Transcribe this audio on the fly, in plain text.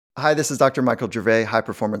Hi, this is Dr. Michael Gervais, high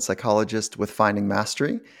performance psychologist with Finding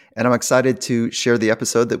Mastery, and I'm excited to share the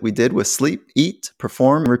episode that we did with Sleep, Eat,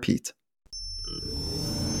 Perform, Repeat.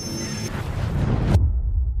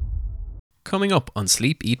 Coming up on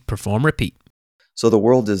Sleep, Eat, Perform, Repeat. So the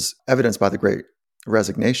world is evidenced by the Great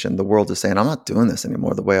Resignation. The world is saying, I'm not doing this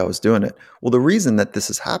anymore the way I was doing it. Well, the reason that this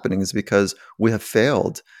is happening is because we have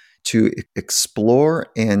failed to explore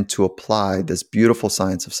and to apply this beautiful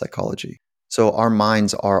science of psychology. So our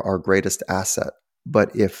minds are our greatest asset,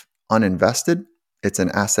 but if uninvested, it's an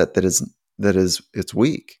asset that it's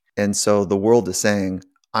weak. And so the world is saying,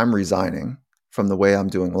 I'm resigning from the way I'm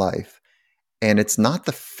doing life. And it's not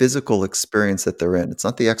the physical experience that they're in. It's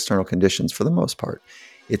not the external conditions for the most part.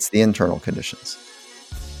 It's the internal conditions.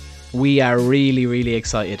 We are really, really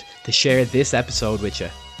excited to share this episode with you.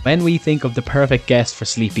 When we think of the perfect guest for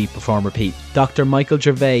Sleep, Eat, Perform, Repeat, Dr. Michael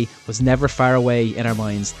Gervais was never far away in our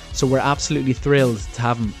minds, so we're absolutely thrilled to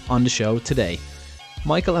have him on the show today.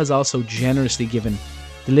 Michael has also generously given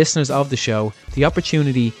the listeners of the show the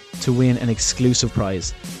opportunity to win an exclusive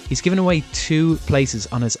prize. He's given away 2 places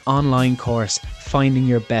on his online course, Finding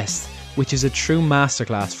Your Best, which is a true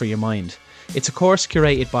masterclass for your mind. It's a course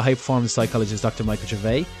curated by high performance psychologist Dr. Michael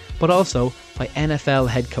Gervais, but also by NFL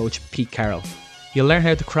head coach Pete Carroll. You'll learn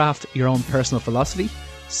how to craft your own personal philosophy,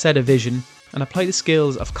 set a vision, and apply the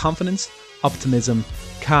skills of confidence, optimism,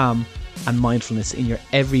 calm, and mindfulness in your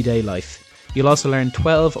everyday life. You'll also learn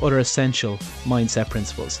 12 other essential mindset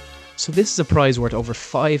principles. So this is a prize worth over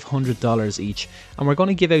 $500 each, and we're going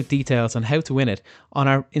to give out details on how to win it on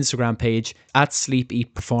our Instagram page at Sleep,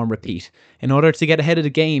 Eat, Perform, Repeat. In order to get ahead of the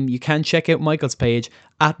game, you can check out Michael's page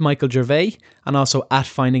at Michael Gervais and also at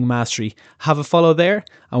Finding Mastery. Have a follow there,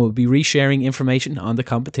 and we'll be resharing information on the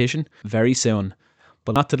competition very soon.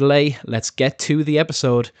 But not to delay, let's get to the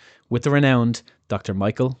episode with the renowned Dr.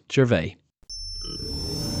 Michael Gervais.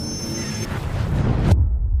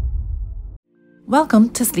 Welcome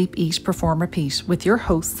to Sleep, Eat, Perform, Repeat with your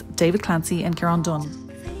hosts, David Clancy and Kieran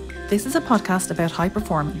Dunn. This is a podcast about high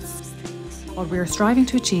performance. What we are striving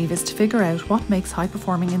to achieve is to figure out what makes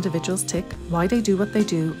high-performing individuals tick, why they do what they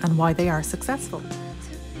do, and why they are successful.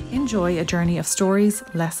 Enjoy a journey of stories,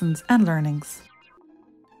 lessons, and learnings.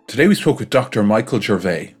 Today we spoke with Dr. Michael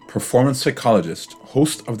Gervais, performance psychologist,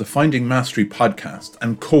 host of the Finding Mastery podcast,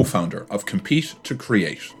 and co-founder of Compete to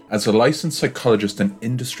Create. As a licensed psychologist and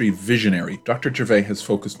industry visionary, Dr. Gervais has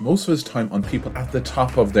focused most of his time on people at the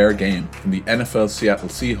top of their game, from the NFL Seattle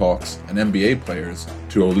Seahawks and NBA players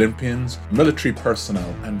to Olympians, military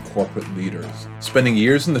personnel, and corporate leaders. Spending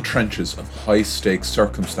years in the trenches of high-stakes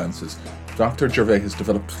circumstances, Dr. Gervais has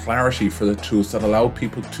developed clarity for the tools that allow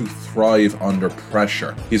people to thrive under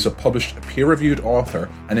pressure. He's a published peer-reviewed author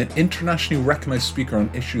and an internationally recognized speaker on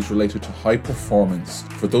issues related to high performance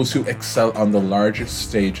for those who excel on the largest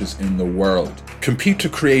stages in the world. Compete to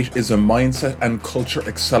Create is a mindset and culture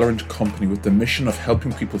accelerant company with the mission of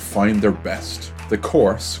helping people find their best. The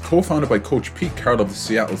course, co-founded by Coach Pete Carroll of the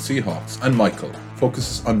Seattle Seahawks and Michael,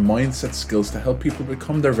 focuses on mindset skills to help people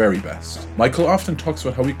become their very best. Michael often talks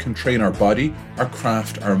about how we can train our body, our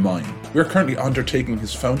craft, our mind. We are currently undertaking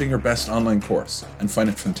his Finding Your Best online course and find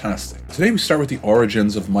it fantastic. Today we start with the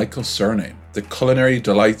origins of Michael's surname, the culinary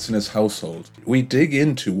delights in his household. We dig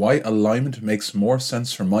into why alignment makes more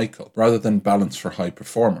sense for Michael rather than balance for high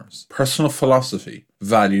performers, personal philosophy,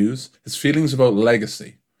 values, his feelings about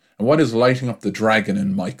legacy, and what is lighting up the dragon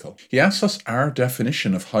in Michael. He asked us our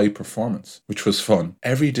definition of high performance, which was fun.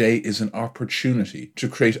 Every day is an opportunity to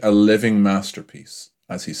create a living masterpiece,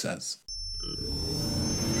 as he says.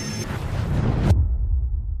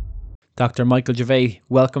 Dr. Michael Gervais,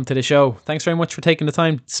 welcome to the show. Thanks very much for taking the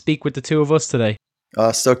time to speak with the two of us today.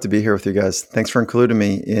 Stoked to be here with you guys. Thanks for including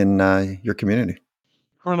me in your community.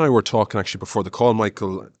 Her and I were talking actually before the call,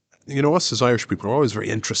 Michael. You know, us as Irish people are always very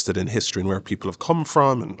interested in history and where people have come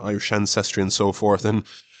from and Irish ancestry and so forth. And,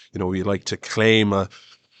 you know, we like to claim a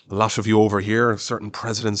lot of you over here, certain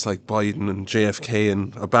presidents like Biden and JFK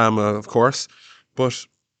and Obama, of course. But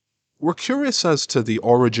we're curious as to the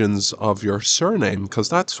origins of your surname, because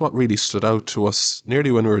that's what really stood out to us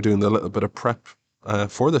nearly when we were doing the little bit of prep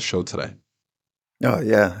for the show today. Oh,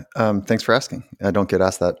 yeah. Thanks for asking. I don't get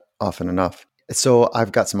asked that often enough. So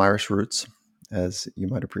I've got some Irish roots, as you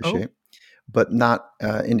might appreciate, but not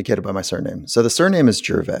indicated by my surname. So the surname is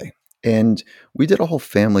Gervais, and we did a whole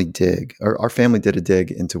family dig, or our family did a dig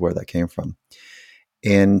into where that came from.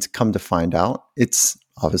 And come to find out, it's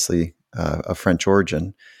obviously a French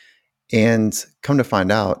origin. And come to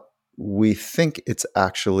find out, we think it's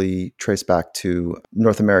actually traced back to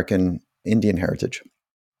North American Indian heritage.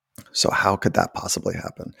 So how could that possibly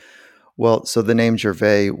happen? Well, so the name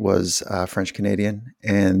Gervais was French Canadian,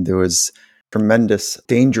 and there was tremendous,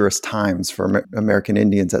 dangerous times for American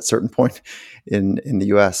Indians at certain point in the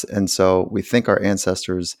U.S. And so we think our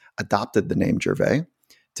ancestors adopted the name Gervais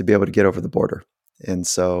to be able to get over the border. And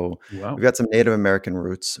so Wow. we've got some Native American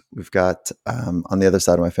roots. We've got on the other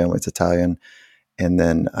side of my family, it's Italian, and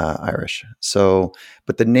then Irish. So,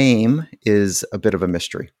 but the name is a bit of a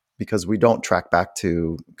mystery because we don't track back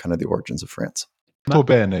to kind of the origins of France. Molto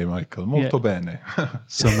bene, Michael. Molto bene.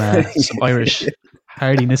 Some Irish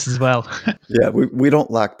hardiness as well. Yeah, we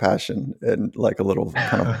don't lack passion and like a little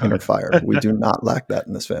kind of inner fire. We do not lack that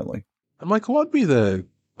in this family. And Michael, what would be the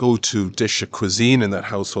go-to dish of cuisine in that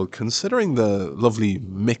household, considering the lovely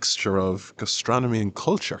mixture of gastronomy and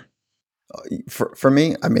culture? For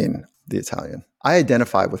me, I mean, the Italian. I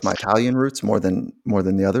identify with my Italian roots more than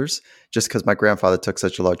the others, just because my grandfather took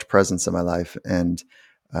such a large presence in my life, and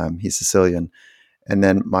he's Sicilian. And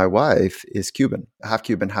then my wife is Cuban, half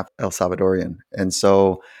El Salvadorian. And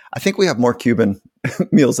so I think we have more Cuban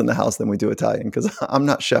meals in the house than we do Italian, because I'm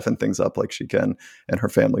not chefing things up like she can and her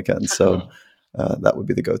family can. So that would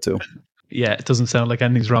be the go-to. Yeah, it doesn't sound like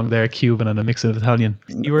anything's wrong there. Cuban and a mix of Italian.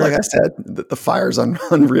 Like I said, the fire's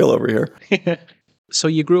unreal over here. So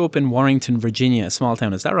you grew up in Warrington, Virginia, a small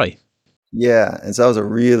town. Is that right? Yeah. And so that was a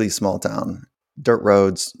really small town. Dirt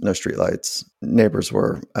roads, no streetlights. Neighbors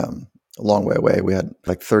were a long way away. We had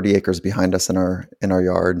like 30 acres behind us in our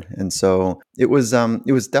yard. And so it was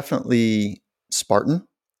definitely Spartan.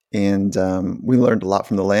 And we learned a lot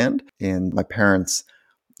from the land. And my parents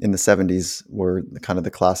in the 70s were kind of the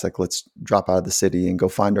classic, let's drop out of the city and go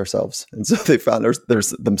find ourselves. And so they found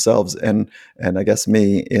themselves and I guess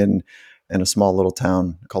me in a small little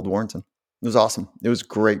town called Warrington. It was awesome. It was a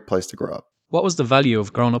great place to grow up. What was the value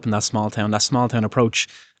of growing up in that small town approach?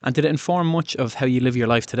 And did it inform much of how you live your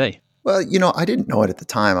life today? Well, I didn't know it at the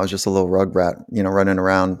time. I was just a little rug rat, running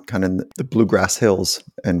around kind of in the bluegrass hills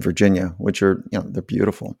in Virginia, which are, they're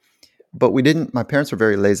beautiful. But my parents were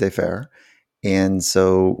very laissez-faire. And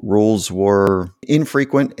so rules were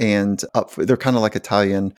infrequent and they're kind of like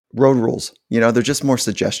Italian road rules. They're just more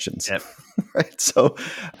suggestions, Yep. Right? So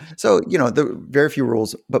there are very few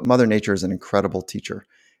rules, but Mother Nature is an incredible teacher.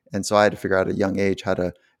 And so I had to figure out at a young age how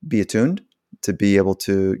to be attuned to be able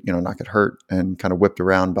to, not get hurt and kind of whipped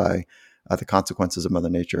around by the consequences of Mother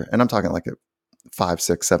Nature. And I'm talking like at 5,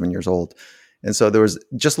 6, 7 years old. And so there was,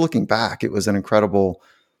 just looking back, it was an incredible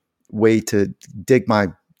way to dig my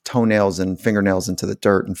toenails and fingernails into the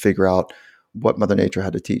dirt and figure out what Mother Nature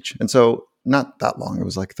had to teach. And so not that long, it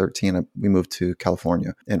was like 13, we moved to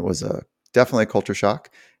California, and it was definitely a culture shock.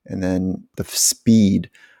 And then the speed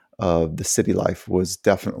of the city life was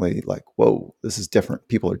definitely like, whoa, this is different.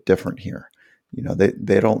 People are different here.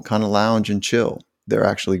 They don't kind of lounge and chill. They're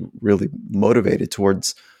actually really motivated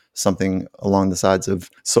towards something along the sides of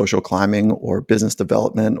social climbing or business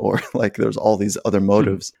development, or like there's all these other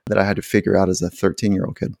motives that I had to figure out as a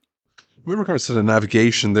 13-year-old kid. With regards to the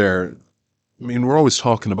navigation there, I mean, we're always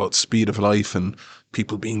talking about speed of life and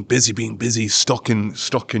people being busy, stuck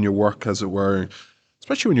in your work, as it were,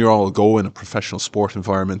 especially when you're all go in a professional sport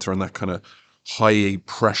environment or in that kind of high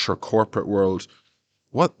pressure corporate world.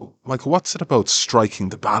 Michael, what's it about striking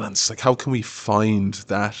the balance? Like, how can we find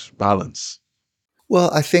that balance?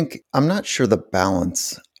 Well, I think I'm not sure the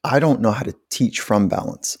balance. I don't know how to teach from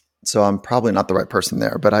balance. So I'm probably not the right person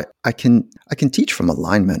there, but I can teach from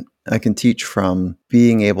alignment. I can teach from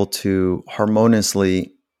being able to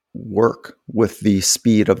harmoniously work with the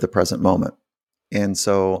speed of the present moment. And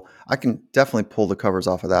so I can definitely pull the covers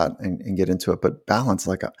off of that and get into it. But balance,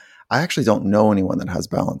 I actually don't know anyone that has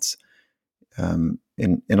balance.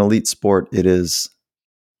 In elite sport, it is,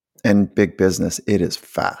 and big business, it is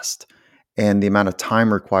fast. And the amount of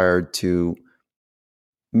time required to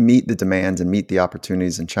meet the demands and meet the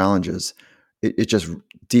opportunities and challenges, it just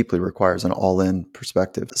deeply requires an all-in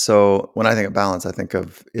perspective. So when I think of balance, I think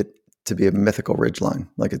of it to be a mythical ridgeline.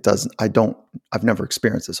 Like it doesn't, I've never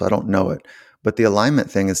experienced it, so I don't know it. But the alignment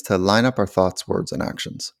thing is to line up our thoughts, words, and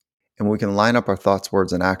actions. And when we can line up our thoughts,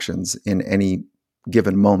 words, and actions in any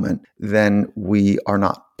given moment, then we are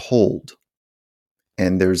not pulled.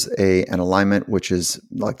 And there's an alignment, which is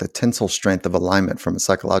like the tensile strength of alignment from a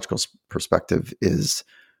psychological perspective is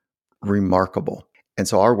remarkable. And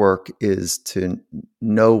so our work is to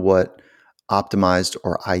know what optimized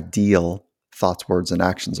or ideal thoughts, words, and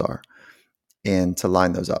actions are, and to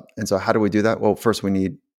line those up. And so how do we do that? Well, first we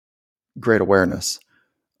need great awareness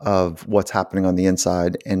of what's happening on the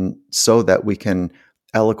inside, and so that we can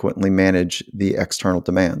eloquently manage the external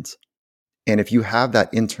demands. And if you have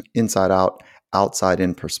that inside out, outside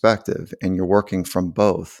in perspective, and you're working from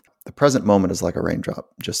both, the present moment is like a raindrop.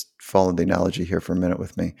 Just follow the analogy here for a minute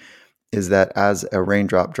with me, is that as a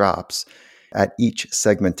raindrop drops, at each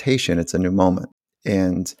segmentation, it's a new moment.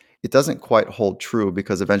 And it doesn't quite hold true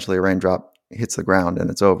because eventually a raindrop hits the ground and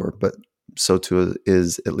it's over. But so too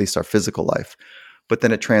is at least our physical life. But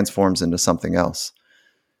then it transforms into something else.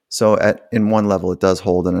 So in one level, it does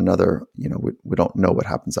hold, and another, we don't know what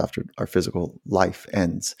happens after our physical life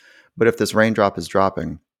ends. But if this raindrop is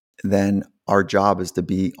dropping, then our job is to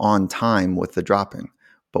be on time with the dropping.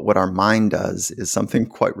 But what our mind does is something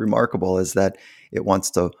quite remarkable, is that it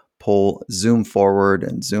wants to zoom forward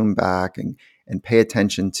and zoom back and pay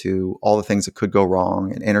attention to all the things that could go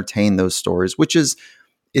wrong and entertain those stories,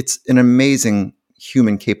 it's an amazing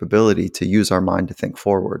human capability to use our mind to think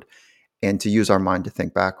forward and to use our mind to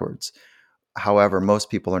think backwards. However,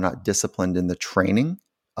 most people are not disciplined in the training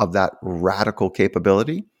of that radical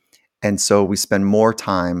capability. And so we spend more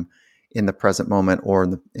time in the present moment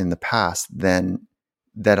or in the past than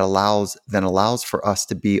allows for us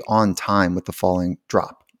to be on time with the falling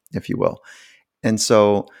drop, if you will. And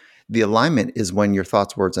so the alignment is when your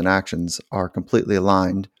thoughts, words, and actions are completely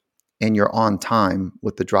aligned and you're on time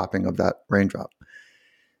with the dropping of that raindrop.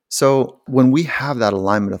 So when we have that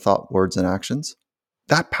alignment of thought, words, and actions,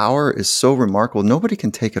 that power is so remarkable. Nobody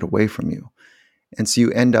can take it away from you. And so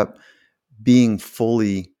you end up being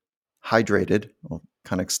fully hydrated. I'll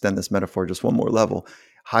kind of extend this metaphor just one more level,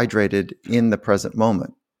 hydrated in the present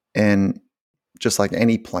moment. And just like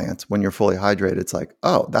any plant, when you're fully hydrated, it's like,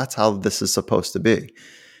 oh, that's how this is supposed to be.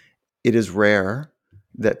 It is rare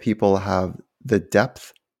that people have the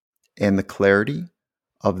depth and the clarity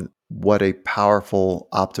of what a powerful,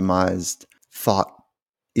 optimized thought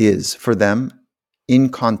is for them in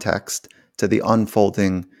context to the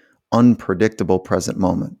unfolding, unpredictable present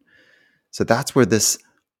moment. So that's where this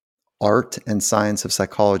art and science of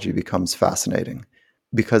psychology becomes fascinating,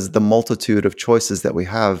 because the multitude of choices that we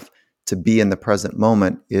have to be in the present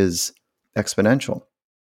moment is exponential.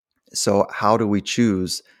 So how do we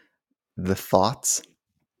choose the thoughts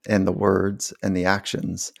and the words and the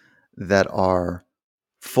actions that are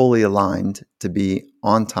fully aligned to be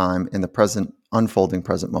on time in the present, unfolding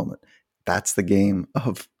present moment? That's the game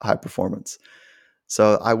of high performance.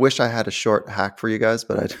 So I wish I had a short hack for you guys,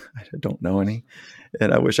 but I don't know any.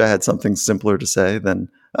 And I wish I had something simpler to say than,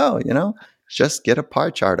 just get a pie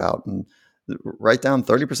chart out and write down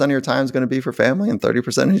 30% of your time is going to be for family and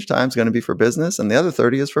 30% of your time is going to be for business and the other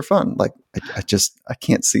 30 is for fun. Like, I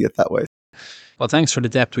can't see it that way. Well, thanks for the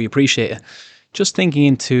depth. We appreciate it. Just thinking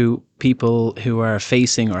into people who are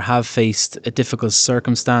facing or have faced a difficult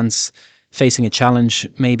circumstance, facing a challenge,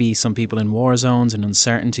 maybe some people in war zones and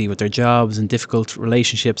uncertainty with their jobs and difficult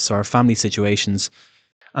relationships or family situations.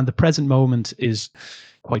 And the present moment is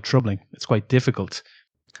quite troubling. It's quite difficult.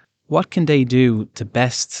 What can they do to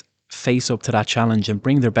best face up to that challenge and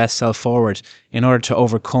bring their best self forward in order to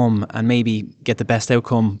overcome and maybe get the best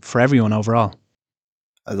outcome for everyone overall?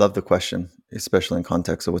 I love the question, especially in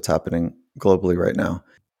context of what's happening globally right now.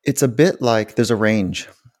 It's a bit like there's a range,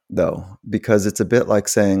 though, because it's a bit like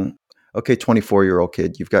saying, okay, 24-year-old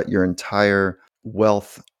kid, you've got your entire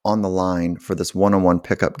wealth on the line for this one-on-one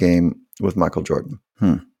pickup game with Michael Jordan.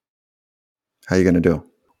 How are you going to do?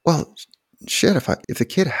 Well, shit, if the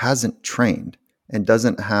kid hasn't trained and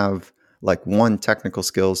doesn't have like 1, technical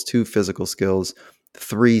skills, 2, physical skills,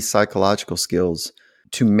 3, psychological skills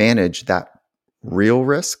to manage that real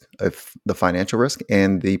risk of the financial risk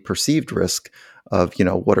and the perceived risk of,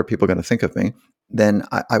 what are people going to think of me, then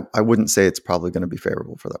I wouldn't say it's probably going to be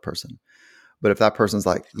favorable for that person. But if that person's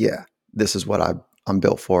like, yeah, this is what I'm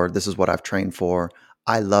built for, this is what I've trained for,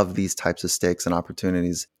 I love these types of stakes and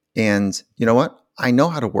opportunities. And you know what? I know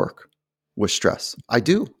how to work with stress. I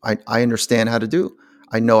do. I understand how to do.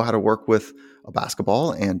 I know how to work with a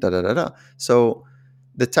basketball and da-da-da-da. So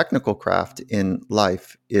the technical craft in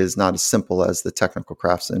life is not as simple as the technical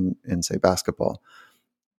crafts in say, basketball.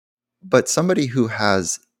 But somebody who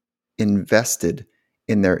has invested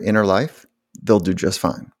in their inner life, they'll do just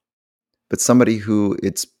fine. But somebody who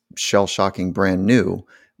it's shell-shocking brand new,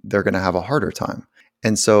 they're going to have a harder time.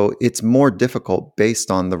 And so it's more difficult based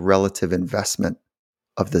on the relative investment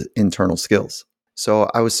of the internal skills. So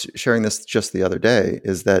I was sharing this just the other day,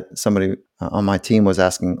 is that somebody on my team was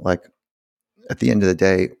asking, like, at the end of the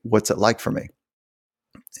day, what's it like for me?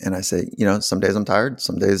 And I say, some days I'm tired,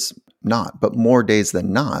 some days not, but more days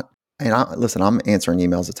than not. And I'm answering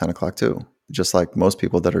emails at 10 o'clock too, just like most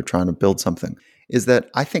people that are trying to build something, is that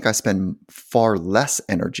I think I spend far less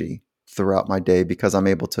energy throughout my day because I'm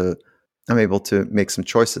able to make some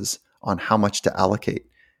choices on how much to allocate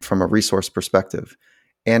from a resource perspective.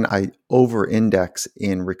 And I over-index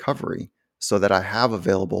in recovery so that I have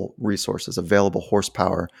available resources, available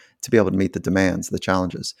horsepower to be able to meet the demands, the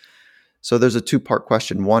challenges. So there's a two-part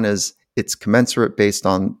question. One is it's commensurate based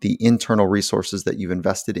on the internal resources that you've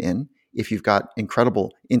invested in. If you've got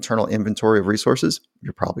incredible internal inventory of resources,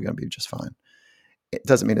 you're probably going to be just fine. It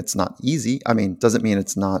doesn't mean it's not easy. Doesn't mean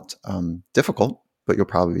it's not difficult, but you'll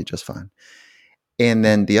probably be just fine. And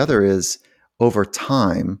then the other is, over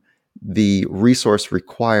time, the resource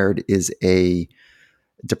required is a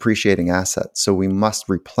depreciating asset. So we must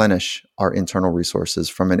replenish our internal resources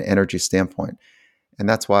from an energy standpoint. And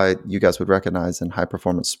that's why you guys would recognize in high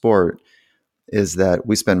performance sport is that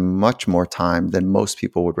we spend much more time than most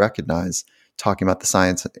people would recognize talking about the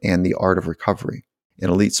science and the art of recovery. In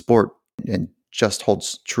elite sport, and just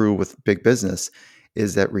holds true with big business,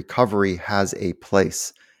 is that recovery has a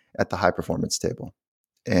place at the high performance table.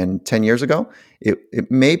 And 10 years ago, it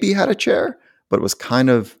maybe had a chair, but it was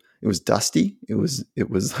dusty. It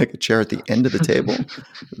was like a chair at the end of the table,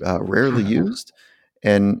 rarely used.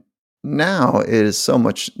 And now it is so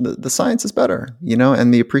much, the science is better,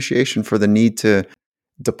 and the appreciation for the need to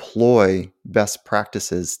deploy best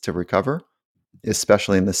practices to recover,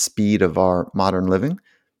 especially in the speed of our modern living,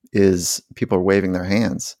 is people are waving their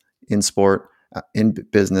hands in sport, in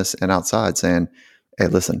business, and outside saying, hey,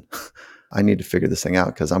 listen, I need to figure this thing out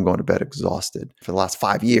because I'm going to bed exhausted for the last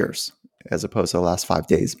 5 years as opposed to the last 5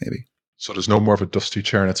 days, maybe. So there's no more of a dusty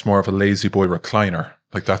chair and it's more of a lazy boy recliner.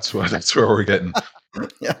 Like that's where we're getting.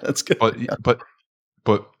 Yeah, that's good.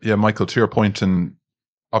 But yeah, Michael, to your point, and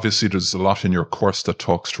obviously there's a lot in your course that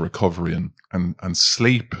talks to recovery and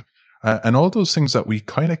sleep and all those things that we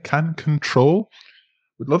kind of can control.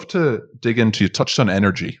 We'd love to dig into, you touched on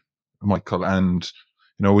energy, Michael, and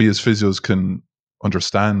we as physios can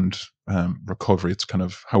understand recovery. It's kind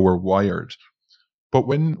of how we're wired. But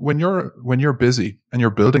when you're busy and you're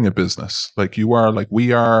building a business, like you are, like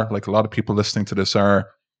we are, like a lot of people listening to this are,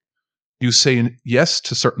 you say yes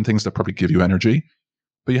to certain things that probably give you energy,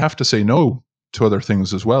 but you have to say no to other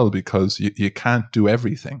things as well because you can't do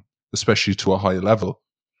everything, especially to a high level.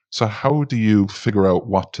 So how do you figure out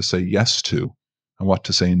what to say yes to and what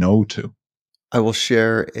to say no to? I will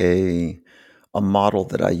share a model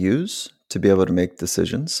that I use to be able to make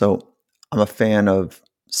decisions. So I'm a fan of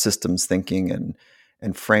systems thinking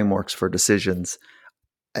and frameworks for decisions,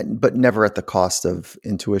 but never at the cost of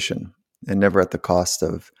intuition and never at the cost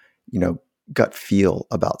of, gut feel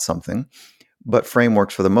about something. But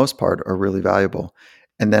frameworks for the most part are really valuable.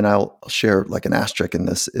 And then I'll share like an asterisk in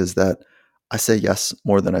this is that I say yes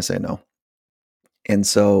more than I say no. And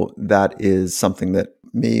so that is something that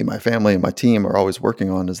me, my family, and my team are always working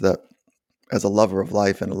on, is that as a lover of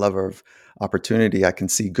life and a lover of opportunity, I can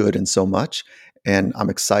see good in so much. And I'm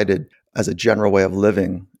excited as a general way of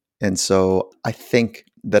living. And so I think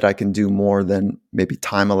that I can do more than maybe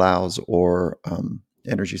time allows or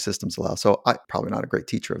energy systems allow. So I'm probably not a great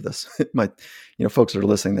teacher of this. Folks that are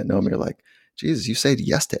listening that know me are like, Jesus, you say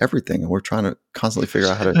yes to everything. And we're trying to constantly figure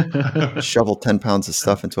out how to shovel 10 pounds of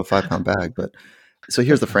stuff into a 5-pound bag. But so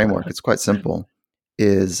here's the framework. It's quite simple.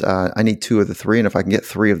 I need 2 of the 3. And if I can get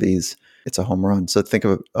 3 of these, it's a home run. So think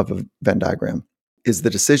of a Venn diagram. Is the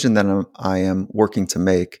decision that I am working to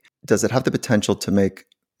make, does it have the potential to make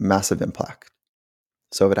massive impact?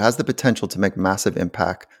 So if it has the potential to make massive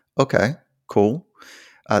impact, okay, cool.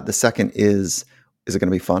 The second is it going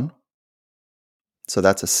to be fun? So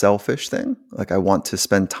that's a selfish thing. Like I want to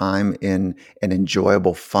spend time in an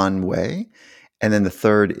enjoyable, fun way. And then the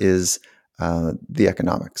third is the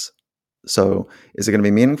economics. So is it going to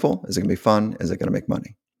be meaningful? Is it going to be fun? Is it going to make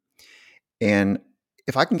money? And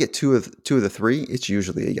if I can get two of the 3, it's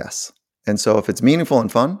usually a yes. And so if it's meaningful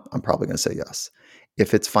and fun, I'm probably going to say yes.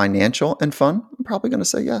 If it's financial and fun, I'm probably going to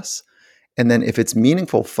say yes. And then if it's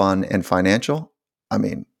meaningful, fun, and financial,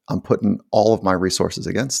 I'm putting all of my resources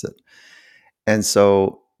against it. And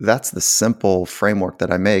so that's the simple framework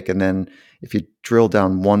that I make. And then if you drill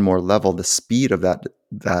down one more level, the speed of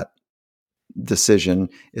that decision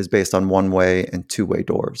is based on one-way and two-way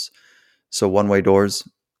doors. So one-way doors,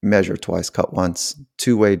 measure twice, cut once.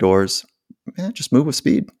 Two-way doors, just move with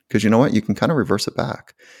speed, because you know what? You can kind of reverse it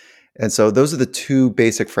back. And so those are the 2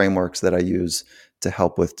 basic frameworks that I use to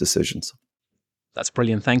help with decisions. That's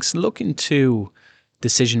brilliant. Thanks. Look into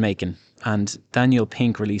decision making. And Daniel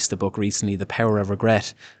Pink released a book recently, The Power of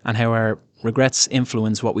Regret, and how our regrets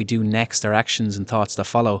influence what we do next, our actions and thoughts that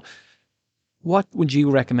follow. What would you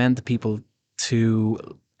recommend to people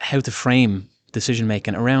to how to frame decision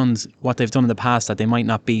making around what they've done in the past that they might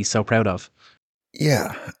not be so proud of?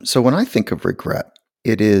 Yeah. So when I think of regret,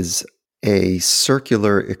 it is a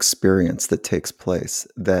circular experience that takes place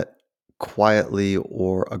that quietly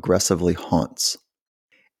or aggressively haunts.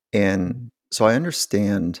 And so I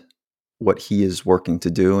understand what he is working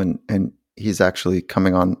to do. And he's actually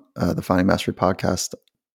coming on the Finding Mastery podcast.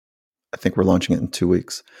 I think we're launching it in 2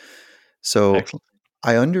 weeks. So Excellent.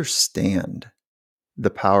 I understand the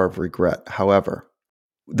power of regret. However,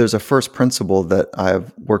 there's a first principle that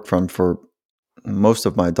I've worked from for most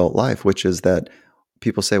of my adult life, which is that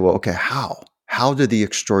people say, well, okay, how? How do the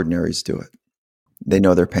extraordinaries do it? They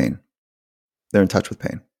know their pain. They're in touch with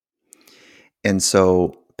pain. And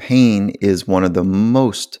so pain is one of the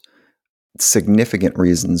most significant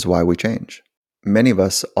reasons why we change. Many of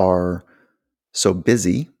us are so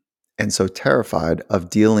busy and so terrified of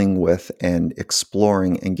dealing with and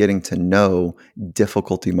exploring and getting to know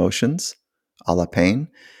difficult emotions, a la pain,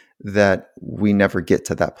 that we never get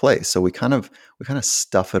to that place. So we kind of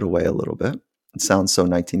stuff it away a little bit. It sounds so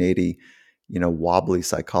 1980, wobbly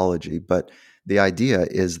psychology, but the idea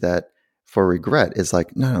is that for regret is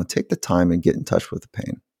like, no, take the time and get in touch with the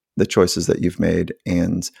pain, the choices that you've made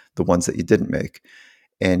and the ones that you didn't make,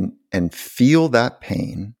 and feel that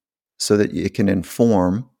pain so that it can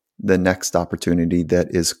inform the next opportunity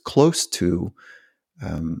that is close to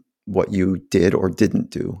what you did or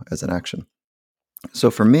didn't do as an action.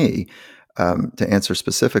 So for me, to answer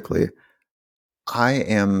specifically,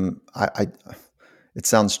 it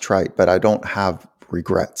sounds trite, but I don't have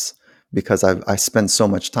regrets because I spend so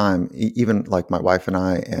much time, even like my wife and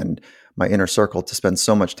I and my inner circle, to spend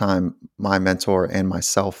so much time, my mentor and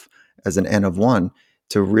myself as an N of one,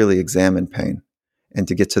 to really examine pain and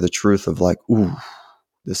to get to the truth of like, ooh,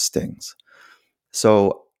 this stings.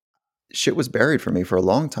 So shit was buried for me for a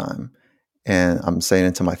long time. And I'm saying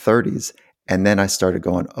into my 30s. And then I started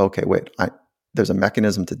going, okay, wait, there's a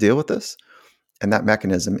mechanism to deal with this. And that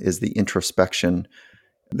mechanism is the introspection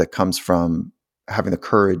that comes from having the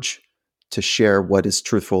courage to share what is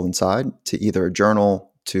truthful inside, to either a journal,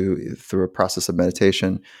 through a process of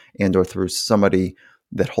meditation, and or through somebody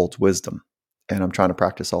that holds wisdom. And I'm trying to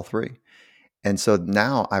practice all three. And so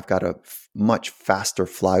now I've got a much faster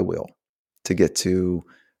flywheel to get to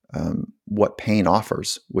what pain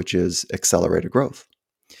offers, which is accelerated growth.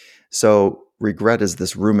 So regret is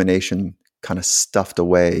this rumination, kind of stuffed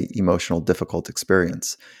away, emotional, difficult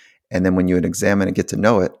experience. And then when you examine and get to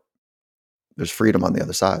know it, there's freedom on the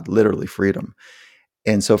other side, literally freedom.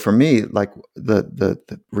 And so for me, like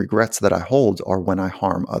the regrets that I hold are when I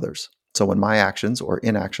harm others. So when my actions or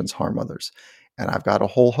inactions harm others. And I've got a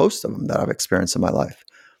whole host of them that I've experienced in my life.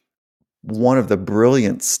 One of the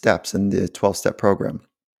brilliant steps in the 12-step program,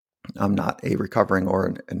 I'm not a recovering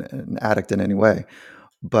or an addict in any way,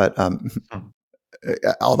 but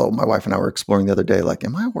although my wife and I were exploring the other day, like,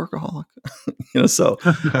 am I a workaholic? So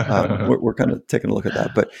we're kind of taking a look at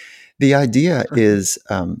that. But the idea is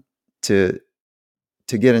to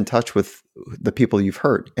get in touch with the people you've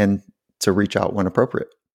hurt and to reach out when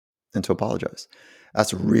appropriate and to apologize.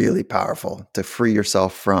 That's really powerful, to free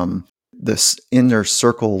yourself from this inner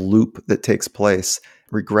circle loop that takes place,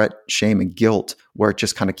 regret, shame, and guilt, where it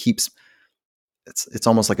just kind of keeps, it's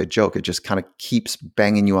almost like a joke. It just kind of keeps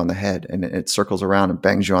banging you on the head, and it circles around and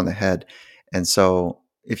bangs you on the head. And so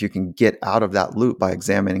if you can get out of that loop by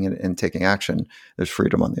examining it and taking action, there's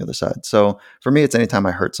freedom on the other side. So for me, it's anytime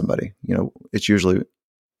I hurt somebody, it's usually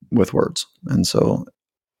with words. And so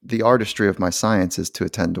the artistry of my science is to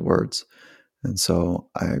attend to words. And so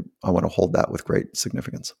I want to hold that with great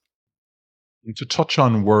significance. To touch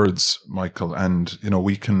on words, Michael, and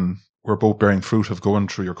we're both bearing fruit of going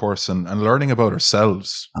through your course and learning about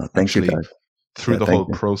ourselves. Thank you, Doug. Through the whole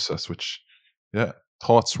process, which,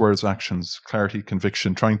 thoughts, words, actions, clarity,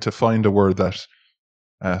 conviction, trying to find a word that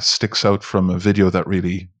sticks out from a video that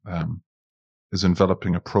really is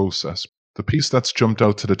enveloping a process. The piece that's jumped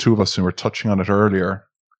out to the two of us, and we were touching on it earlier,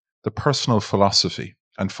 the personal philosophy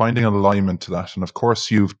and finding an alignment to that. And of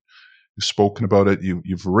course, you've spoken about it,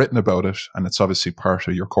 you've written about it, and it's obviously part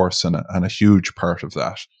of your course and a huge part of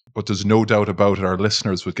that. But there's no doubt about it, our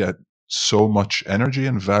listeners would get so much energy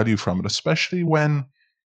and value from it, especially when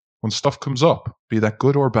stuff comes up, be that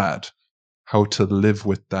good or bad, how to live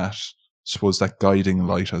with that, I suppose, that guiding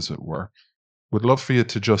light, as it were. Would love for you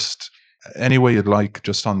to just, any way you'd like,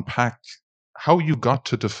 just unpack how you got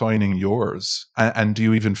to defining yours, and do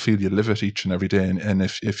you even feel you live it each and every day? And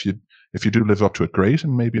if you do live up to it, great.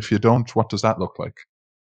 And maybe if you don't, what does that look like?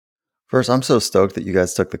 First, I'm so stoked that you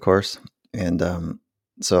guys took the course, and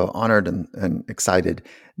so honored and excited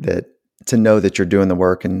to know that you're doing the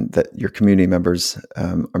work and that your community members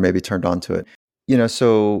are maybe turned on to it.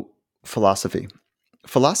 So philosophy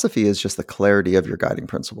is just the clarity of your guiding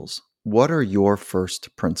principles. What are your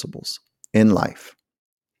first principles in life?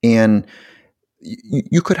 And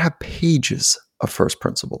you could have pages of first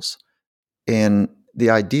principles. And the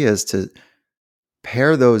idea is to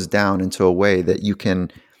pare those down into a way that you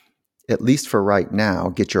can, at least for right now,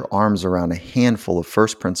 get your arms around a handful of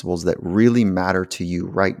first principles that really matter to you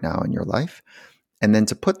right now in your life. And then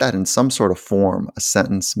to put that in some sort of form, a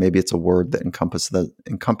sentence, maybe it's a word that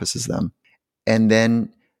encompasses them. And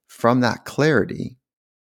then from that clarity,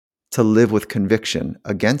 to live with conviction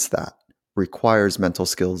against that requires mental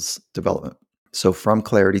skills development. So from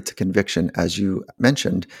clarity to conviction, as you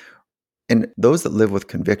mentioned, and those that live with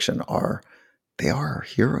conviction they are our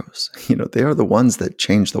heroes. They are the ones that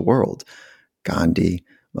change the world. Gandhi,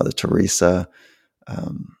 Mother Teresa,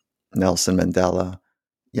 Nelson Mandela.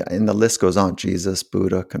 Yeah, and the list goes on. Jesus,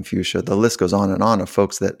 Buddha, Confucius. The list goes on of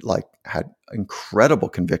folks that had incredible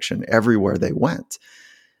conviction everywhere they went.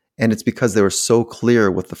 And it's because they were so clear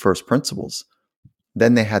with the first principles.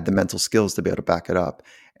 Then they had the mental skills to be able to back it up.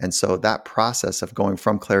 And so that process of going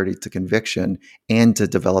from clarity to conviction and to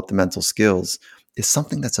develop the mental skills is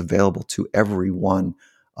something that's available to every one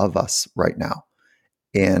of us right now.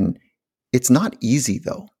 And it's not easy,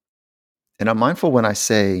 though. And I'm mindful when I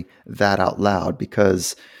say that out loud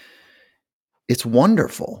because it's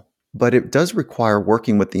wonderful, but it does require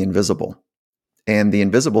working with the invisible. And the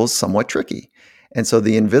invisible is somewhat tricky. And so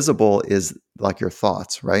the invisible is like your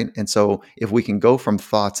thoughts, right? And so if we can go from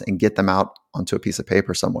thoughts and get them out onto a piece of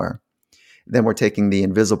paper somewhere, then we're taking the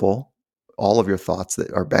invisible, all of your thoughts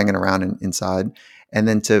that are banging around inside, and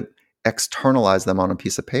then to externalize them on a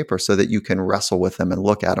piece of paper so that you can wrestle with them and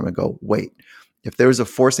look at them and go, wait, if there's a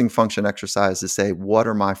forcing function exercise to say, what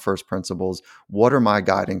are my first principles? What are my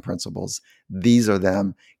guiding principles? These are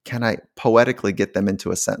them. Can I poetically get them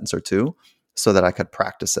into a sentence or two so that I could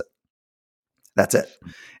practice it? That's it.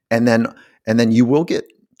 And then you will get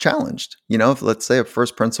challenged. If let's say a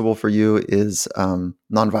first principle for you is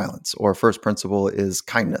nonviolence, or a first principle is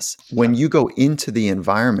kindness. When you go into the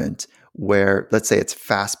environment where, let's say it's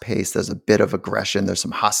fast paced, there's a bit of aggression, there's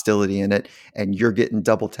some hostility in it, and you're getting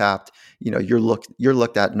double tapped, you're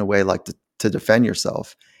looked at in a way like to defend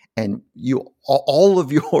yourself. And all of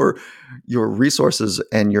your resources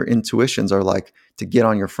and your intuitions are like to get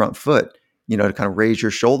on your front foot, to kind of raise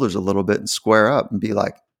your shoulders a little bit and square up and be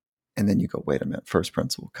like, and then you go, wait a minute, first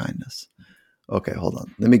principle, kindness. Okay, hold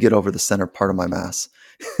on. Let me get over the center part of my mass.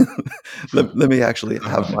 let me actually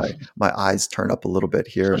have my eyes turn up a little bit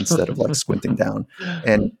here instead of like squinting down.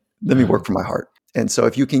 And let me work from my heart. And so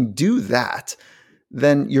if you can do that,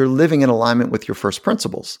 then you're living in alignment with your first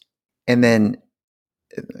principles. And then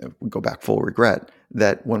we go back full regret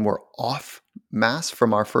that when we're off mass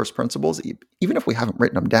from our first principles, even if we haven't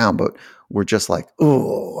written them down, but we're just like,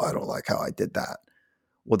 oh, I don't like how I did that.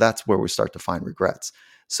 Well, that's where we start to find regrets.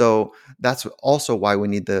 So that's also why we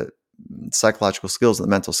need the psychological skills and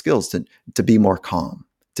the mental skills to be more calm,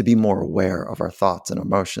 to be more aware of our thoughts and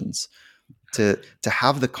emotions, to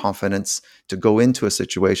have the confidence to go into a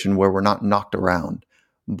situation where we're not knocked around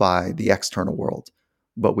by the external world,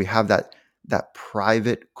 but we have that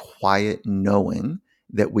private, quiet knowing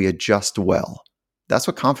that we adjust well. That's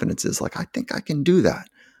what confidence is. Like, I think I can do that.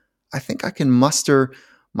 I think I can muster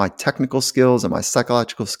my technical skills and my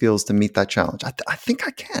psychological skills to meet that challenge. I think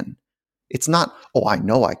I can. It's not, oh, I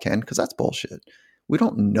know I can, because that's bullshit. We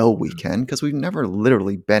don't know we can because we've never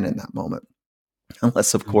literally been in that moment.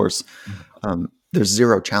 Unless, of course, there's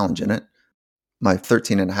zero challenge in it. My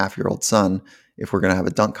 13-and-a-half-year-old son, if we're going to have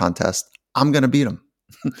a dunk contest, I'm going to beat him.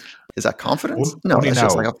 Is that confidence? No, that's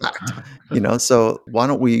just like a fact. So why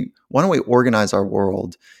don't we organize our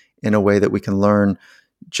world in a way that we can learn,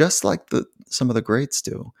 just like some of the greats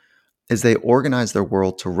do, is they organize their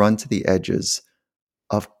world to run to the edges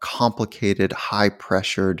of complicated,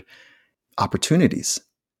 high-pressured opportunities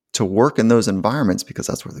to work in those environments, because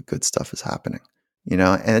that's where the good stuff is happening.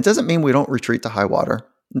 And it doesn't mean we don't retreat to high water.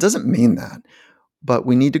 It doesn't mean that. But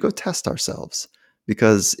we need to go test ourselves,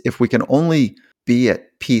 because if we can only be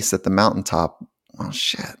at peace at the mountaintop, well,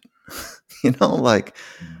 shit.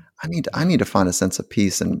 I need to find a sense of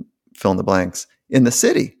peace and fill in the blanks in the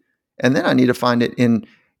city. And then I need to find it in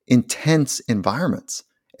intense environments.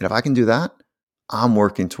 And if I can do that, I'm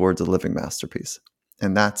working towards a living masterpiece.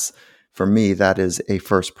 And that's, for me, that is a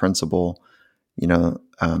first principle,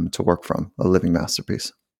 to work from, a living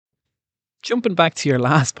masterpiece. Jumping back to your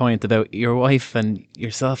last point about your wife and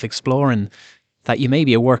yourself exploring that you may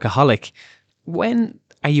be a workaholic, when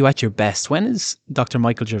are you at your best? When is Dr.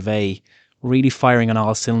 Michael Gervais really firing on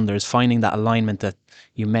all cylinders, finding that alignment that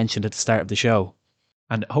you mentioned at the start of the show?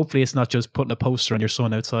 And hopefully it's not just putting a poster on your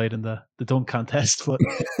son outside in the dunk contest, but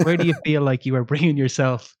where do you feel like you are bringing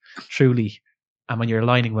yourself truly, and when you're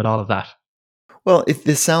aligning with all of that? Well, if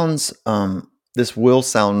this will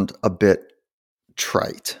sound a bit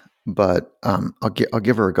trite, but I'll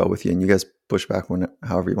give her a go with you, and you guys push back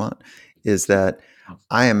however you want. Is that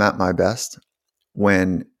I am at my best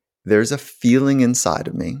when there's a feeling inside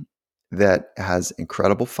of me that has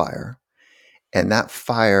incredible fire, and that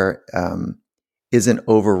fire isn't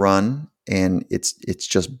overrun, and it's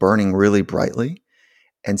just burning really brightly.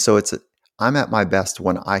 And so I'm at my best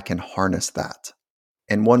when I can harness that.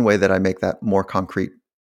 And one way that I make that more concrete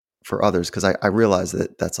for others, because I realize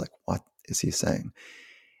that that's like, what is he saying?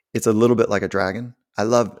 It's a little bit like a dragon.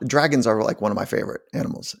 Dragons are like one of my favorite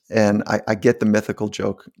animals. And I get the mythical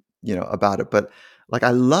joke, about it, but like,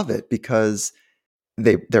 I love it because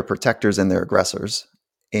they're protectors and they're aggressors,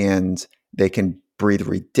 and they can breathe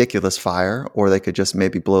ridiculous fire, or they could just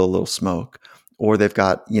maybe blow a little smoke, or they've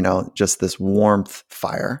got, just this warmth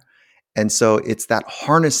fire. And so it's that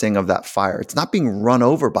harnessing of that fire. It's not being run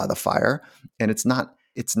over by the fire, and it's not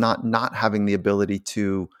having the ability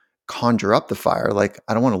to conjure up the fire. Like,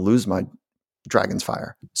 I don't want to lose my dragon's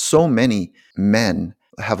fire. So many men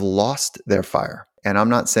have lost their fire. And I'm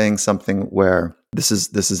not saying something where this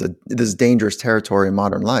is dangerous territory in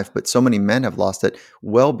modern life, but so many men have lost it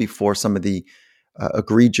well before some of the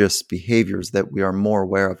egregious behaviors that we are more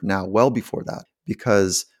aware of now, well before that,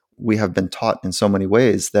 because we have been taught in so many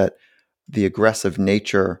ways that the aggressive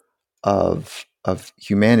nature of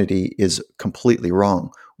humanity is completely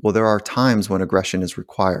wrong. Well, there are times when aggression is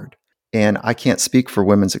required. And I can't speak for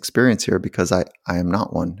women's experience here because I am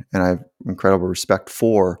not one. And I have incredible respect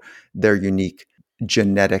for their unique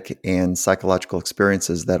genetic and psychological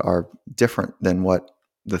experiences that are different than what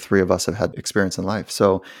the three of us have had experience in life.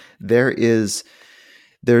 So there's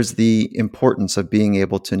the importance of being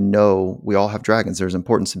able to know, we all have dragons. There's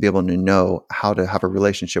importance to be able to know how to have a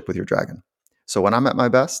relationship with your dragon. So when I'm at my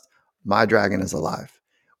best, my dragon is alive.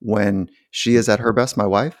 When she is at her best, my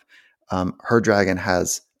wife, her dragon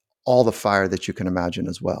has all the fire that you can imagine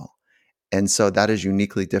as well. And so that is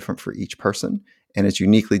uniquely different for each person, and it's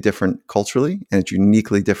uniquely different culturally, and it's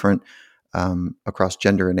uniquely different across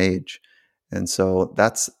gender and age. And so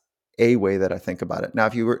that's a way that I think about it. Now,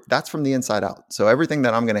 that's from the inside out. So everything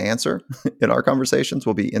that I'm going to answer in our conversations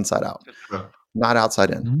will be inside out, not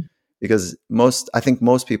outside in. Mm-hmm. Because I think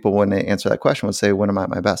most people, when they answer that question, would say, when am I at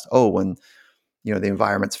my best? Oh, when, the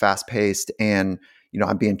environment's fast paced and,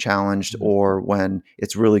 I'm being challenged, or when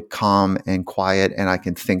it's really calm and quiet and I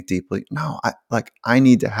can think deeply. No, I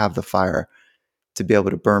need to have the fire to be able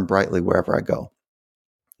to burn brightly wherever I go.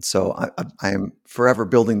 So I am forever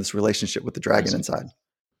building this relationship with the dragon inside.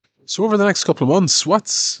 So over the next couple of months,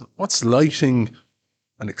 what's lighting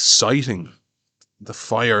and exciting the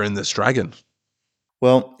fire in this dragon?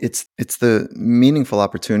 Well, it's the meaningful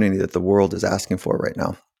opportunity that the world is asking for right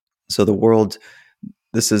now. So the world,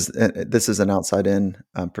 this is an outside in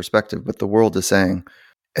perspective, but the world is saying,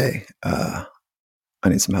 hey, I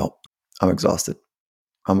need some help. I'm exhausted.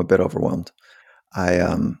 I'm a bit overwhelmed.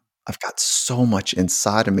 I've got so much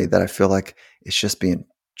inside of me that I feel like it's just being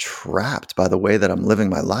trapped by the way that I'm living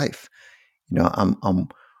my life. I'm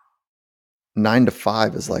 9 to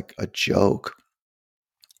 5 is like a joke,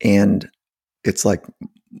 and it's like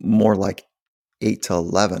more like 8 to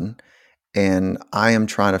 11. And I am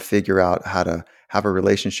trying to figure out how to have a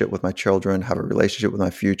relationship with my children, have a relationship with my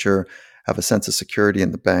future, have a sense of security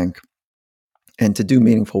in the bank, and to do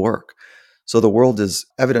meaningful work. So the world is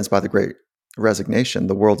evidenced by the Great Resignation.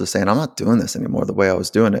 The world is saying, I'm not doing this anymore the way I was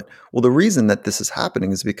doing it. Well, the reason that this is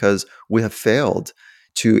happening is because we have failed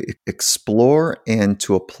to explore and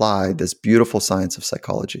to apply this beautiful science of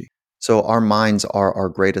psychology. So our minds are our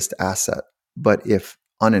greatest asset, but if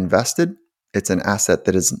uninvested, it's an asset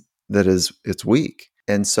that it's weak.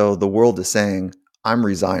 And so the world is saying, I'm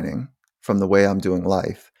resigning from the way I'm doing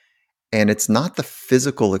life. And it's not the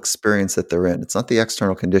physical experience that they're in. It's not the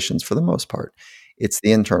external conditions for the most part. It's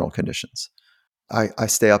the internal conditions. I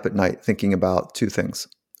stay up at night thinking about two things.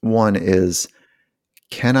 One is,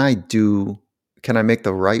 can I make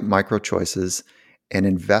the right micro choices and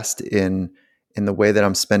invest in the way that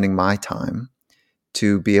I'm spending my time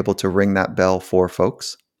to be able to ring that bell for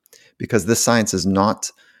folks? Because this science is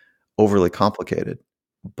not overly complicated,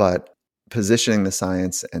 but positioning the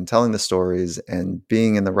science and telling the stories and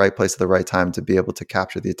being in the right place at the right time to be able to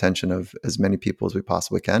capture the attention of as many people as we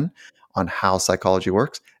possibly can on how psychology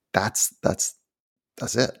works, that's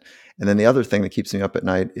it. And then the other thing that keeps me up at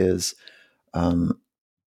night is when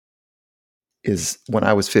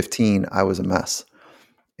I was 15, I was a mess.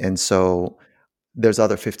 And so there's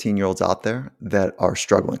other 15-year-olds out there that are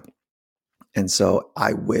struggling. And so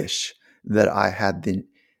I wish that I had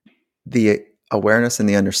the awareness and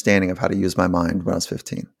the understanding of how to use my mind when I was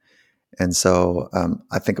 15. And so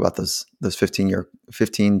I think about those 15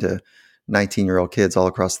 to 19-year-old kids all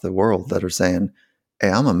across the world that are saying, hey,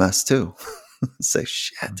 I'm a mess too. Say,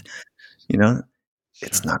 shit,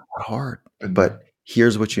 it's not that hard, but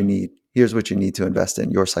here's what you need. Here's what you need to invest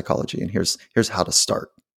in your psychology. And here's how to start.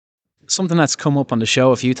 Something that's come up on the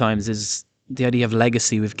show a few times is the idea of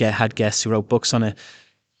legacy. We've had guests who wrote books on it.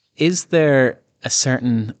 Is there a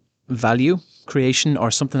certain value creation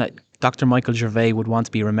or something that Dr. Michael Gervais would want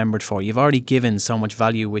to be remembered for? You've already given so much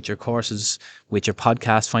value with your courses, with your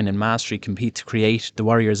podcast, Finding Mastery, Compete to Create, The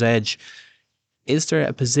Warrior's Edge. Is there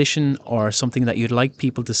a position or something that you'd like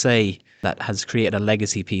people to say that has created a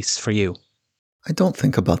legacy piece for you? I don't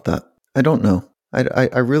think about that. I don't know.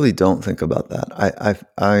 I really don't think about that.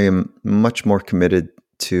 I am much more committed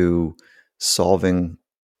to solving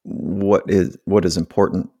what is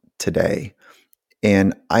important today.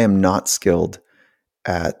 And I am not skilled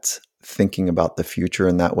at thinking about the future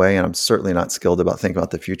in that way. And I'm certainly not skilled about thinking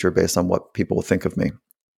about the future based on what people will think of me.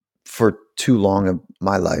 For too long in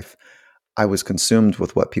my life, I was consumed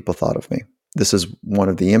with what people thought of me. This is one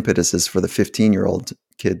of the impetuses for the 15-year-old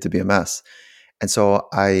kid to be a mess. And so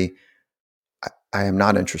I am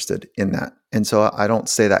not interested in that. And so I don't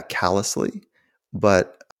say that callously,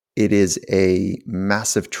 but it is a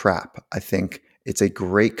massive trap. I think it's a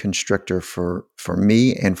great constrictor for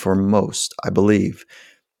me and for most, I believe,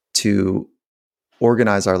 to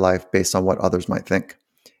organize our life based on what others might think.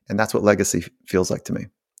 And that's what legacy feels like to me.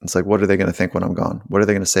 It's like, what are they going to think when I'm gone? What are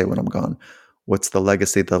they going to say when I'm gone? What's the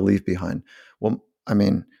legacy they'll leave behind? Well, I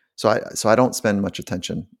mean, so I don't spend much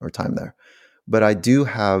attention or time there. But I do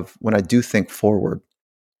have, when I do think forward,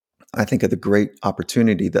 I think of the great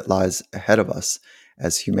opportunity that lies ahead of us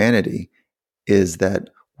as humanity is that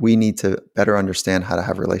we need to better understand how to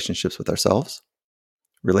have relationships with ourselves,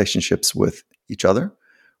 relationships with each other,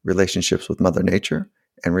 relationships with Mother Nature,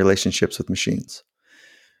 and relationships with machines.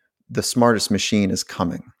 The smartest machine is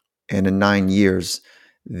coming. And in 9 years,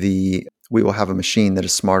 we will have a machine that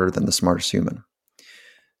is smarter than the smartest human.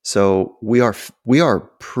 So we are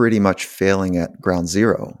pretty much failing at ground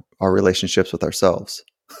zero, our relationships with ourselves.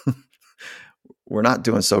 We're not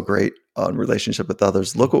doing so great on relationship with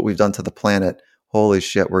others. Look what we've done to the planet. Holy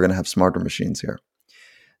shit, we're going to have smarter machines here.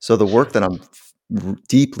 So the work that I'm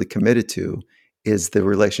deeply committed to is the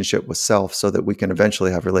relationship with self so that we can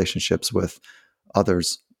eventually have relationships with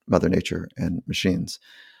others, Mother Nature, and machines.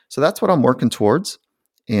 So that's what I'm working towards.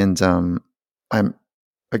 And I'm,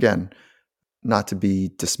 again, not to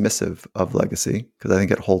be dismissive of legacy, because I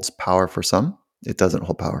think it holds power for some. It doesn't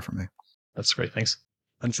hold power for me. That's great. Thanks.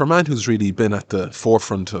 And for a man who's really been at the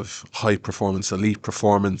forefront of high performance, elite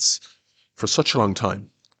performance for such a long time,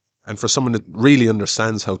 and for someone that really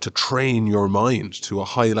understands how to train your mind to a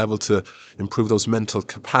high level to improve those mental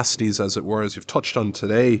capacities, as it were, as you've touched on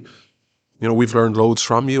today, we've learned loads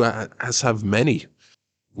from you, as have many.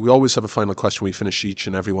 We always have a final question. We finish each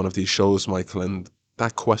and every one of these shows, Michael, and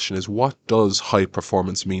that question is, what does high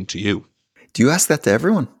performance mean to you? Do you ask that to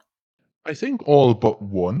everyone? I think all but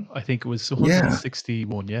one. I think it was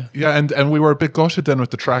 161, yeah. Yeah, and we were a bit gutted then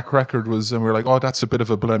with the track record and we were like, oh, that's a bit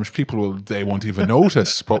of a blemish. They won't even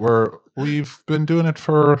notice. But we've been doing it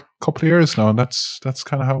for a couple of years now, and that's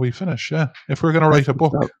kind of how we finish, yeah. If we're going to write a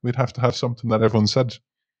book, we'd have to have something that everyone said.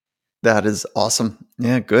 That is awesome.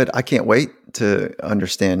 Yeah, good. I can't wait to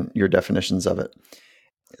understand your definitions of it.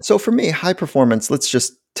 So for me, high performance, let's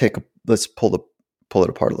pull it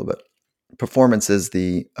apart a little bit. Performance is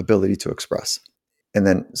the ability to express. And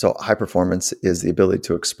then, so high performance is the ability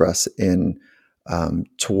to express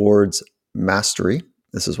towards mastery.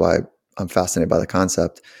 This is why I'm fascinated by the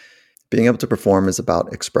concept. Being able to perform is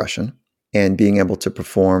about expression, and being able to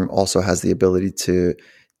perform also has the ability to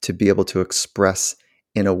be able to express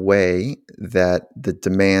in a way that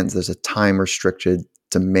there's a time restricted,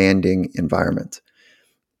 demanding environment.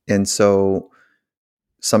 And so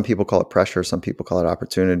some people call it pressure, some people call it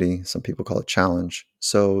opportunity, some people call it challenge.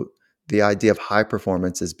 So the idea of high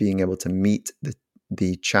performance is being able to meet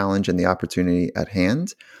the challenge and the opportunity at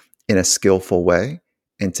hand in a skillful way,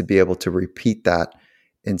 and to be able to repeat that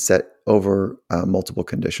and set over multiple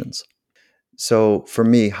conditions. So for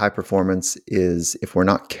me, high performance is, if we're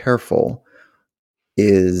not careful,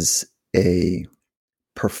 is a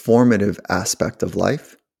performative aspect of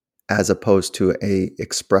life as opposed to a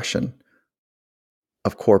expression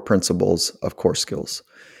of core principles, of core skills.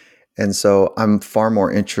 And so I'm far more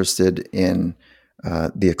interested in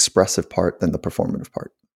the expressive part than the performative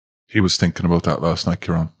part. He was thinking about that last night,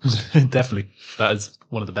 Kieran. Definitely. That is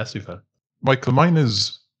one of the best we've had. Michael, mine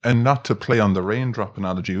is, and not to play on the raindrop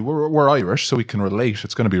analogy, we're Irish, so we can relate.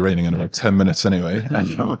 It's going to be raining in about 10 minutes anyway.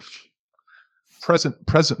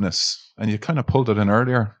 Presentness. and you kind of pulled it in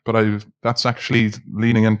earlier, but that's actually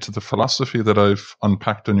leaning into the philosophy that I've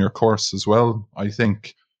unpacked in your course as well. I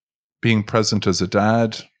think being present as a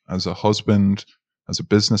dad, as a husband, as a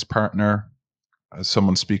business partner, as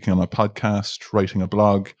someone speaking on a podcast, writing a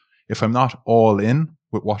blog, if I'm not all in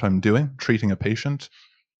with what I'm doing, treating a patient,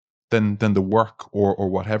 then the work or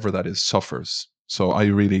whatever that is suffers. So I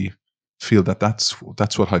really feel that's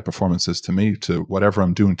what high performance is to me, to whatever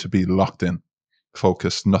I'm doing, to be locked in,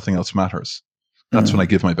 focused, nothing else matters. That's when I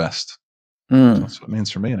give my best. So that's what it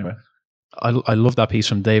means for me anyway. I love that piece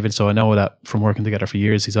from David. So I know that from working together for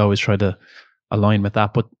years, he's always tried to align with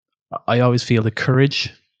that. But I always feel the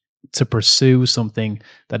courage to pursue something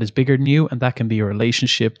that is bigger than you, and that can be a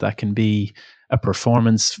relationship, that can be a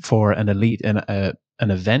performance for an elite, an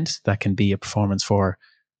event, that can be a performance for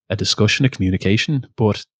a discussion, a communication.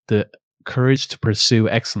 But the courage to pursue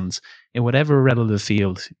excellence in whatever relative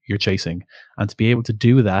field you're chasing, and to be able to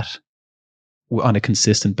do that on a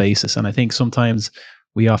consistent basis. And I think sometimes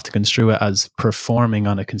we often construe it as performing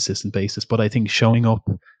on a consistent basis, but I think showing up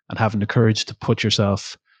and having the courage to put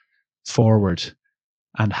yourself forward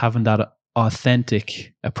and having that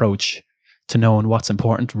authentic approach to knowing what's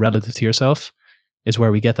important relative to yourself is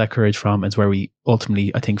where we get that courage from. It's where we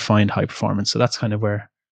ultimately, I think, find high performance. So that's kind of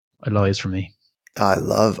where it lies for me. I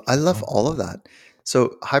love all of that.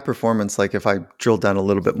 So high performance, like if I drill down a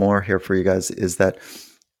little bit more here for you guys, is that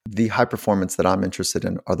the high performance that I'm interested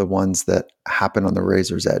in are the ones that happen on the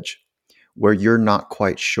razor's edge, where you're not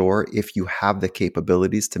quite sure if you have the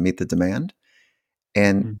capabilities to meet the demand.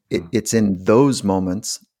 And it's in those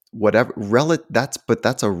moments,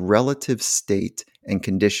 that's a relative state and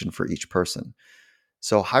condition for each person.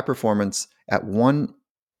 So high performance at one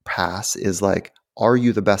pass is like, are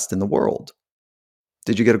you the best in the world?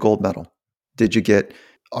 Did you get a gold medal?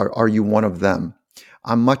 Are you one of them?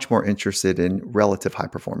 I'm much more interested in relative high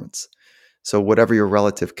performance. So whatever your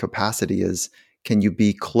relative capacity is, can you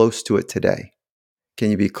be close to it today? Can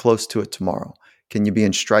you be close to it tomorrow? Can you be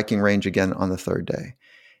in striking range again on the third day?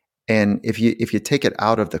 And if you take it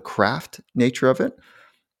out of the craft nature of it,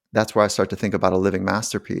 that's where I start to think about a living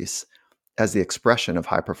masterpiece as the expression of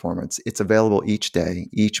high performance. It's available each day,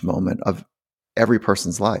 each moment of every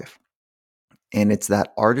person's life. And it's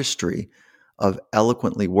that artistry of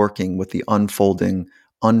eloquently working with the unfolding,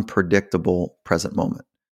 unpredictable present moment.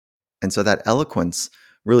 And so that eloquence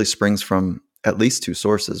really springs from at least two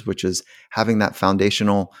sources, which is having that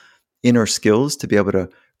foundational inner skills to be able to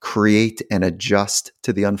create and adjust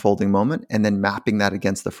to the unfolding moment, and then mapping that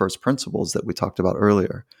against the first principles that we talked about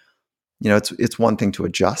earlier. It's one thing to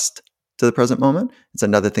adjust to the present moment. It's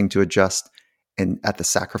another thing to adjust and at the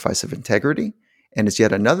sacrifice of integrity. And it's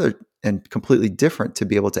yet another and completely different to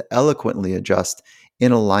be able to eloquently adjust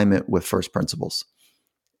in alignment with first principles.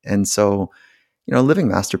 And so, a living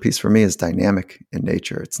masterpiece for me is dynamic in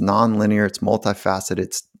nature. It's nonlinear, it's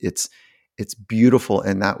multifaceted, it's beautiful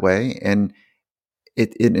in that way. And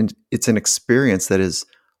it's an experience that is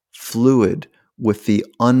fluid with the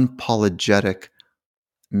unapologetic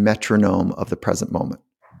metronome of the present moment.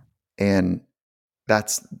 And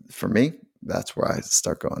that's, for me, that's where I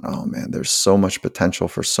start going, oh man, there's so much potential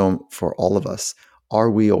for all of us. Are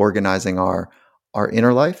we organizing our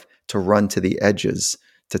inner life to run to the edges,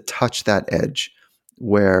 to touch that edge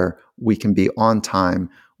where we can be on time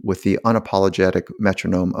with the unapologetic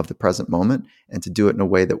metronome of the present moment, and to do it in a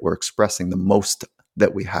way that we're expressing the most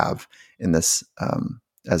that we have in this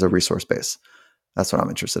as a resource base? That's what I'm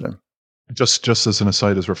interested in. Just as an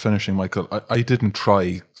aside, as we're finishing, Michael, I didn't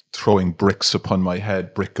try throwing bricks upon my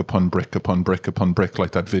head, brick upon brick upon brick upon brick,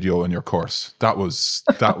 like that video in your course. That was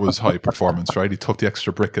high performance, right? He took the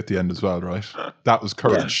extra brick at the end as well, right? That was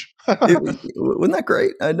courage. Yeah. Wasn't that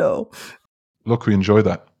great? I know. Look, we enjoyed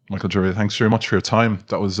that, Michael Gervais. Thanks very much for your time.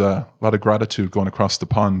 That was a lot of gratitude going across the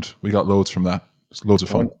pond. We got loads from that. It's loads of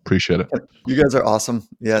fun. Appreciate it. You guys are awesome.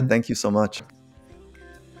 Yeah, thank you so much.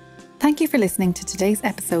 Thank you for listening to today's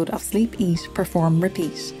episode of Sleep, Eat, Perform,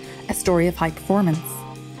 Repeat, a story of high performance.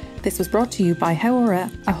 This was brought to you by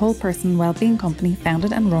Hauora, a whole person wellbeing company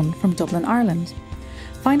founded and run from Dublin, Ireland.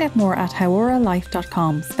 Find out more at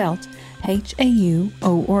hauoralife.com, spelt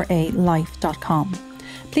HAUORA life.com.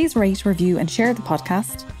 Please rate, review and share the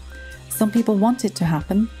podcast. Some people want it to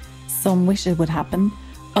happen, some wish it would happen,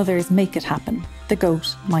 others make it happen. The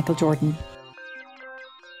GOAT, Michael Jordan.